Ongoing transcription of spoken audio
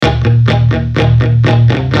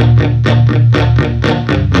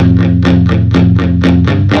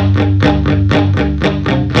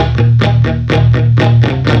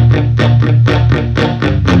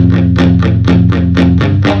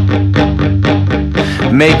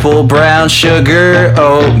maple brown sugar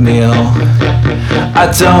oatmeal.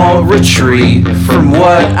 I don't retreat from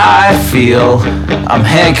what I feel. I'm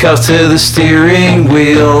handcuffed to the steering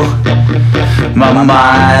wheel. My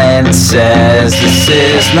mind says this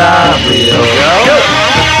is not real.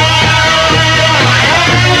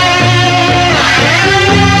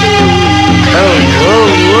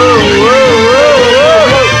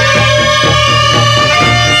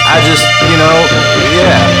 I just,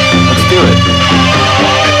 yeah, let's do it.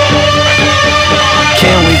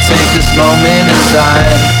 Can we take this moment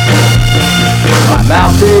inside? My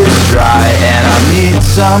mouth is dry and I need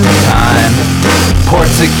some time. Pour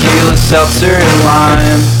tequila, seltzer, and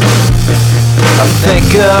lime. I think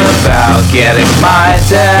about getting my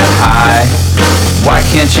dad high. Why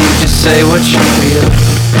can't you just say what you feel?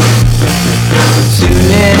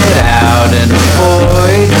 Tune it out and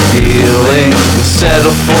avoid feeling.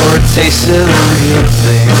 Settle for a taste of the real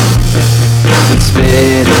thing. And spit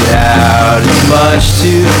it out, it's much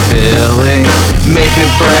too filling.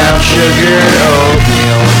 Maple brown sugar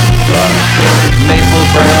oatmeal. Maple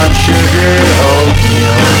brown sugar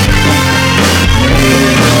oatmeal.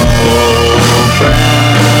 Maple brown